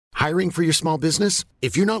Hiring for your small business?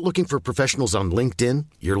 If you're not looking for professionals on LinkedIn,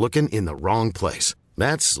 you're looking in the wrong place.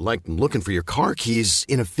 That's like looking for your car keys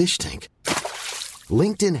in a fish tank.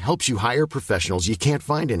 LinkedIn helps you hire professionals you can't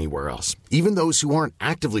find anywhere else, even those who aren't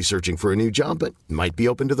actively searching for a new job but might be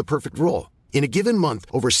open to the perfect role. In a given month,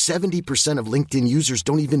 over 70% of LinkedIn users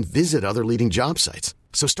don't even visit other leading job sites.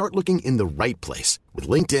 So start looking in the right place. With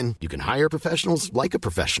LinkedIn, you can hire professionals like a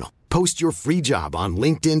professional. Post your free job on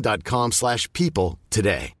linkedin.com/people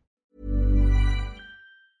today.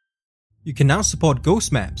 You can now support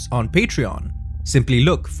Ghost Maps on Patreon. Simply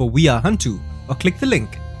look for We Are Hantu or click the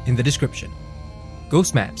link in the description.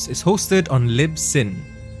 Ghost Maps is hosted on Libsyn.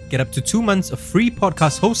 Get up to 2 months of free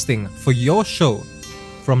podcast hosting for your show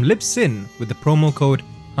from Libsyn with the promo code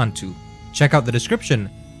HANTU. Check out the description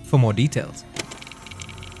for more details.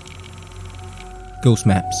 Ghost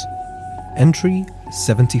Maps. Entry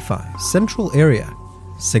 75. Central Area,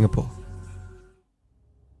 Singapore.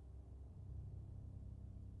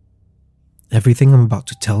 Everything I'm about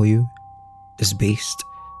to tell you is based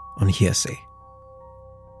on hearsay,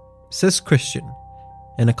 says Christian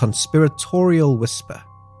in a conspiratorial whisper.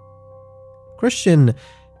 Christian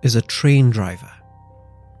is a train driver.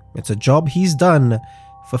 It's a job he's done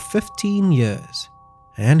for 15 years,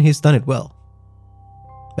 and he's done it well.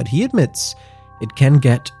 But he admits it can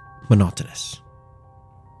get monotonous.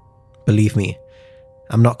 Believe me,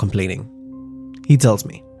 I'm not complaining, he tells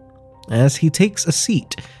me, as he takes a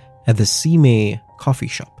seat at the Simei coffee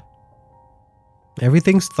shop.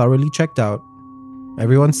 Everything's thoroughly checked out.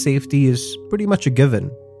 Everyone's safety is pretty much a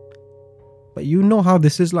given. But you know how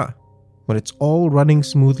this is, lah. When it's all running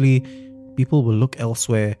smoothly, people will look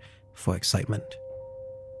elsewhere for excitement.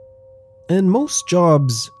 In most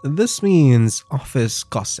jobs, this means office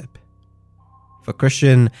gossip. For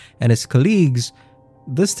Christian and his colleagues,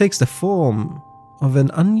 this takes the form of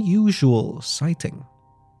an unusual sighting.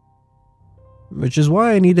 Which is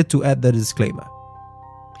why I needed to add the disclaimer.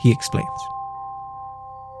 He explains.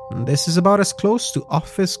 This is about as close to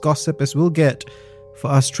office gossip as we'll get for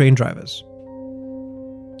us train drivers.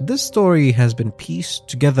 This story has been pieced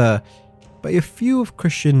together by a few of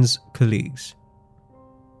Christian's colleagues.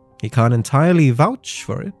 He can't entirely vouch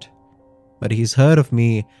for it, but he's heard of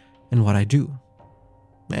me and what I do,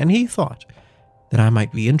 and he thought that I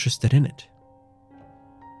might be interested in it.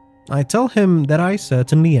 I tell him that I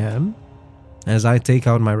certainly am, as I take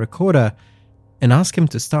out my recorder and ask him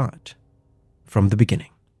to start from the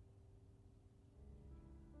beginning.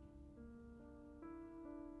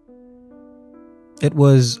 It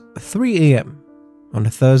was 3 a.m. on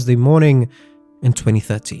a Thursday morning in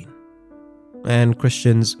 2013, and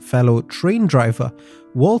Christian's fellow train driver,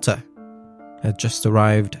 Walter, had just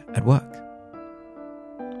arrived at work.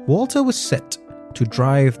 Walter was set to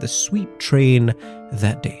drive the sweep train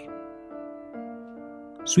that day.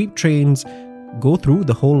 Sweep trains go through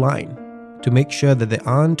the whole line to make sure that there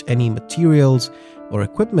aren't any materials or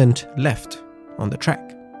equipment left on the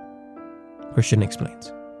track, Christian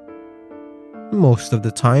explains. Most of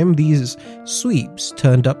the time, these sweeps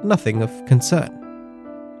turned up nothing of concern.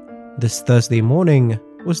 This Thursday morning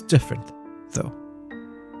was different, though.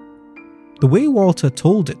 The way Walter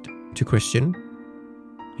told it to Christian,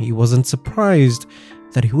 he wasn't surprised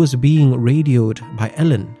that he was being radioed by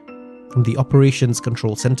Ellen from the Operations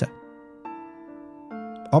Control Center.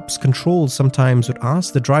 Ops Control sometimes would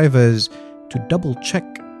ask the drivers to double-check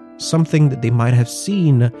something that they might have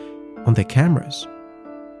seen on their cameras.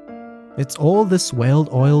 It's all this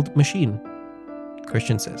well-oiled machine,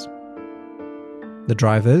 Christian says. The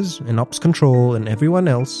drivers in Ops Control and everyone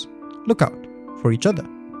else look out for each other.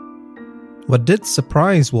 What did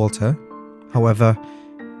surprise Walter, however,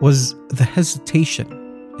 was the hesitation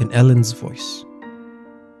in Ellen's voice.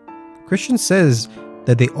 Christian says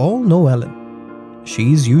that they all know Ellen.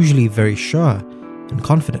 She's usually very sure and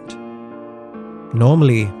confident.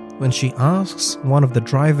 Normally, when she asks one of the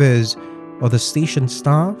drivers or the station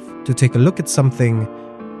staff to take a look at something,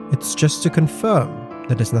 it's just to confirm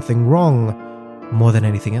that there's nothing wrong more than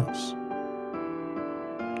anything else.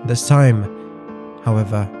 This time,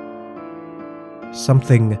 however,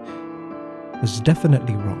 something was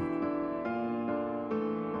definitely wrong.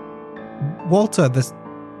 Walter,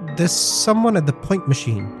 there's someone at the point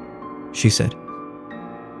machine, she said.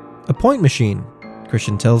 A point machine,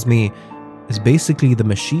 Christian tells me, is basically the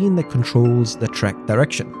machine that controls the track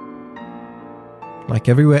direction. Like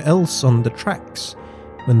everywhere else on the tracks,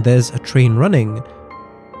 when there's a train running,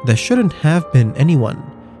 there shouldn't have been anyone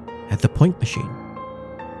at the point machine.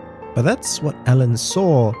 But that's what Ellen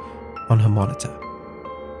saw on her monitor.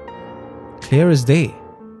 Clear as day,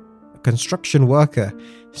 a construction worker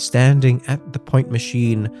standing at the point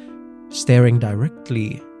machine, staring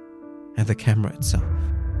directly at the camera itself.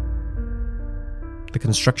 The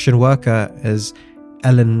construction worker, as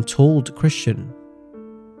Alan told Christian,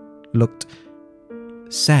 looked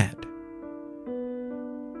sad.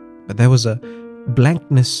 But there was a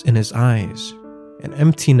blankness in his eyes, an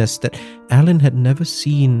emptiness that Alan had never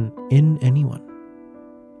seen in anyone.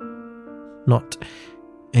 Not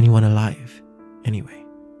anyone alive, anyway.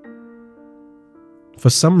 For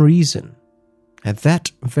some reason, at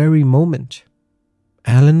that very moment,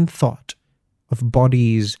 Alan thought of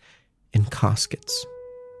bodies in caskets.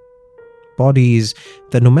 Bodies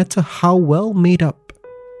that, no matter how well made up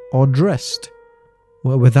or dressed,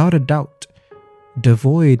 were without a doubt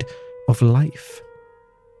devoid of life.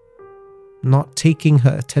 Not taking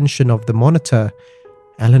her attention off the monitor,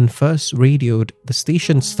 Alan first radioed the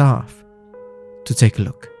station staff to take a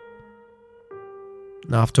look.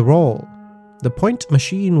 After all, the point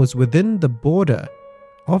machine was within the border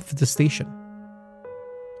of the station.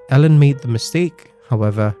 Alan made the mistake,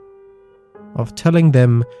 however, of telling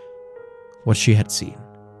them what she had seen.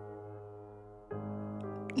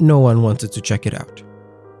 No one wanted to check it out,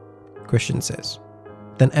 Christian says,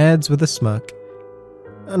 then adds with a smirk,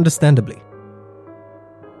 understandably.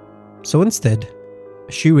 So instead,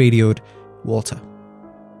 she radioed Walter.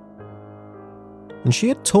 When she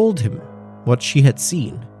had told him what she had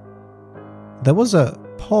seen, there was a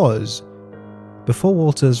pause before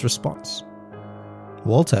Walter's response.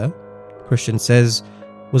 Walter, Christian says,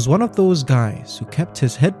 was one of those guys who kept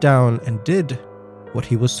his head down and did what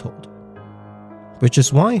he was told, which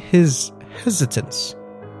is why his hesitance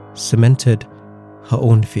cemented her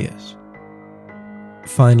own fears.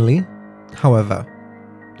 Finally, however,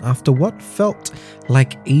 after what felt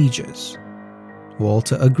like ages,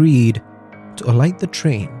 Walter agreed to alight the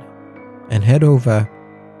train and head over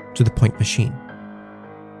to the point machine.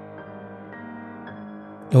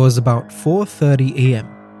 It was about 4:30 a.m.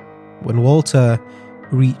 when Walter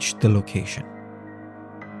reached the location.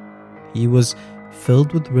 He was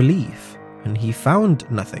filled with relief when he found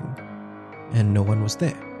nothing and no one was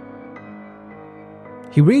there.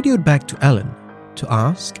 He radioed back to Ellen to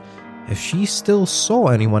ask if she still saw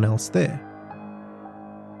anyone else there.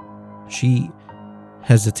 She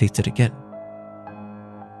hesitated again.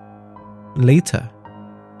 Later,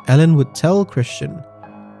 Ellen would tell Christian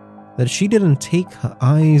that she didn't take her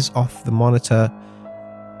eyes off the monitor,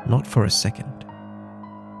 not for a second.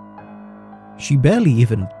 She barely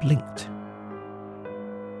even blinked.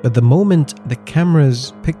 But the moment the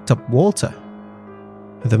cameras picked up Walter,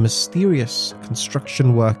 the mysterious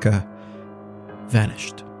construction worker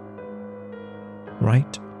vanished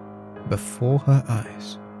right before her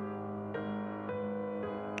eyes.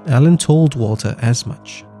 Ellen told Walter as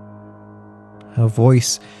much, her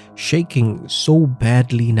voice shaking so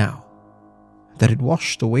badly now that it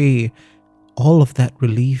washed away all of that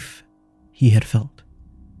relief he had felt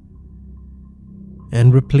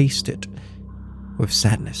and replaced it with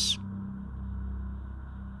sadness.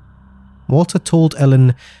 Walter told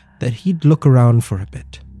Ellen that he'd look around for a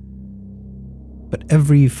bit, but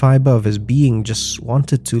every fiber of his being just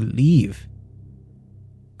wanted to leave,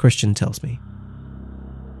 Christian tells me.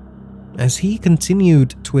 As he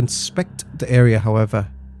continued to inspect the area, however,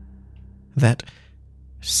 that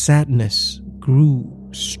sadness grew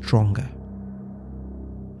stronger.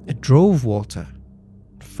 It drove Walter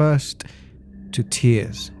first to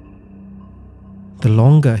tears. The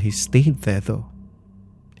longer he stayed there, though,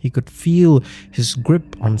 he could feel his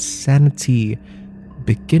grip on sanity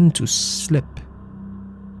begin to slip.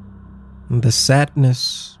 The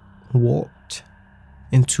sadness warped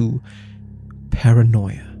into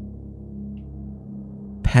paranoia,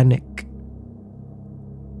 panic,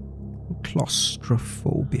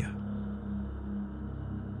 claustrophobia.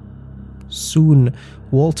 Soon,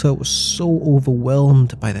 Walter was so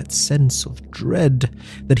overwhelmed by that sense of dread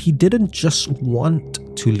that he didn't just want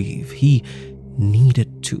to leave, he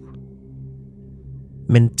needed to.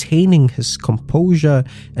 Maintaining his composure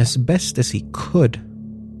as best as he could,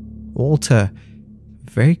 Walter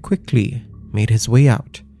very quickly made his way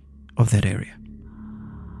out of that area.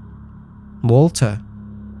 Walter,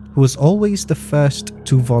 who was always the first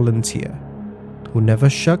to volunteer, who never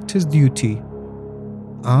shirked his duty,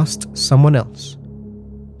 asked someone else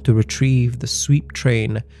to retrieve the sweep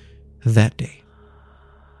train that day.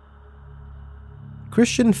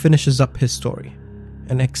 Christian finishes up his story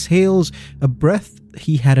and exhales a breath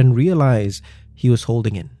he hadn't realized he was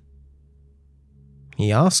holding in.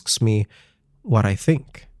 He asks me what I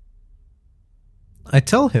think. I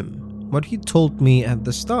tell him what he told me at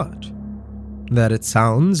the start, that it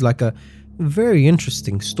sounds like a very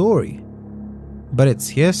interesting story, but it's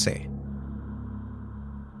hearsay.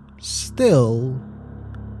 Still,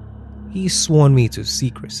 he's sworn me to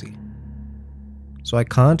secrecy, so I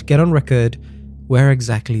can't get on record where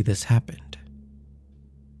exactly this happened.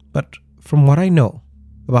 But from what I know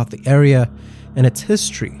about the area and its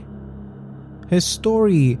history, his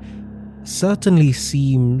story certainly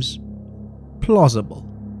seems plausible.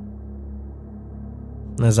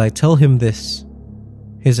 As I tell him this,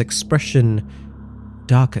 his expression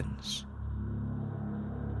darkens.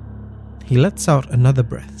 He lets out another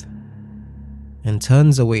breath and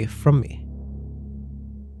turns away from me.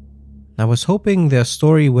 I was hoping their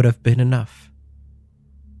story would have been enough,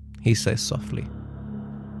 he says softly.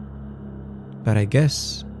 But I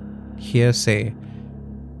guess hearsay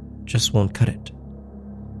just won't cut it.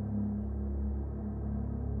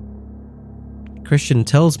 Christian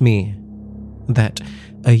tells me that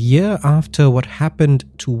a year after what happened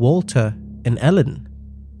to Walter and Ellen,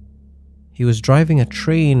 he was driving a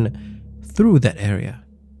train through that area.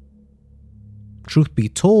 Truth be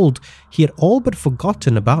told, he had all but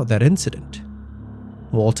forgotten about that incident.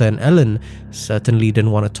 Walter and Ellen certainly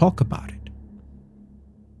didn't want to talk about it.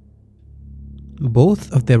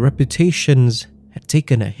 Both of their reputations had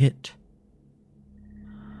taken a hit.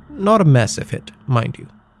 Not a massive hit, mind you,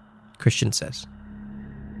 Christian says.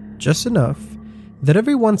 Just enough that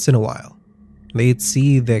every once in a while, they'd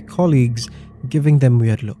see their colleagues giving them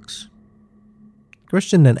weird looks.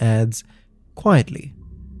 Christian then adds, quietly,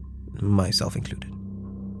 myself included.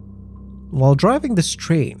 While driving this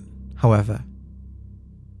train, however,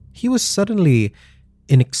 he was suddenly,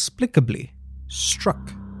 inexplicably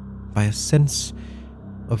struck by a sense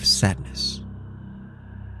of sadness.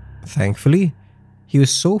 Thankfully, he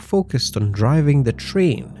was so focused on driving the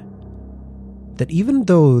train that even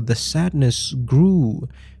though the sadness grew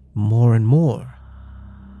more and more,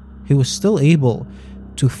 he was still able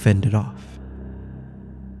to fend it off.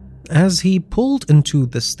 As he pulled into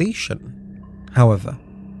the station, however,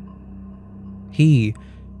 he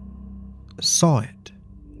saw it.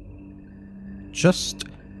 Just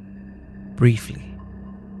briefly.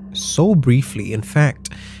 So briefly, in fact,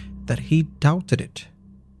 that he doubted it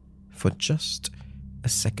for just a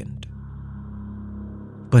second.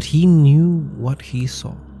 But he knew what he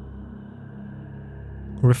saw.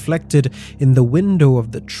 Reflected in the window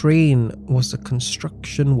of the train was a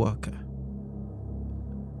construction worker,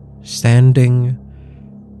 standing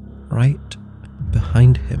right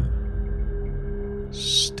behind him,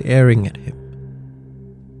 staring at him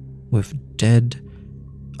with dead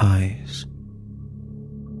eyes.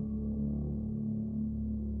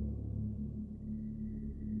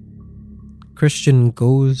 Christian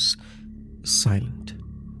goes silent.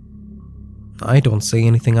 I don't say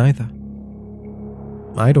anything either.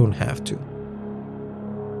 I don't have to.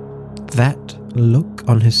 That look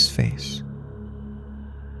on his face.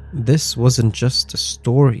 This wasn't just a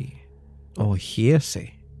story or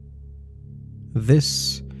hearsay.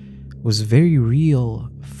 This was very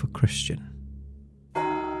real for Christian.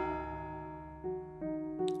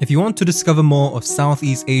 If you want to discover more of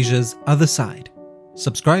Southeast Asia's other side,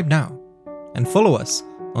 subscribe now and follow us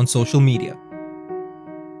on social media.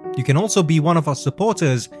 You can also be one of our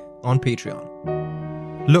supporters on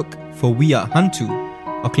Patreon. Look for We Are Hantu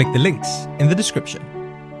or click the links in the description.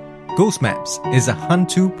 Ghost Maps is a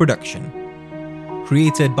Hantu production,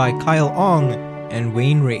 created by Kyle Ong and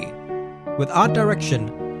Wayne Ray, with art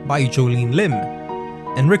direction by Jolene Lim,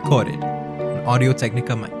 and recorded on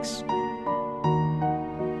Audio-Technica mics.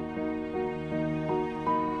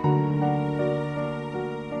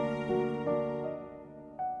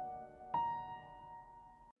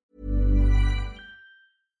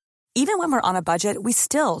 Even when we're on a budget, we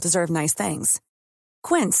still deserve nice things.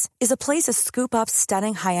 Quince is a place to scoop up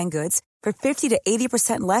stunning high-end goods for 50 to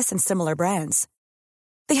 80% less than similar brands.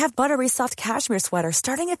 They have buttery soft cashmere sweaters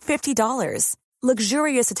starting at $50,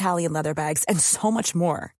 luxurious Italian leather bags, and so much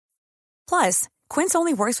more. Plus, Quince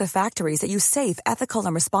only works with factories that use safe, ethical,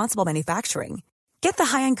 and responsible manufacturing. Get the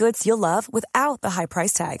high-end goods you'll love without the high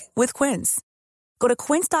price tag with Quince. Go to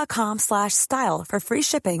quince.com/style for free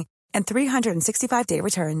shipping and 365-day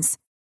returns.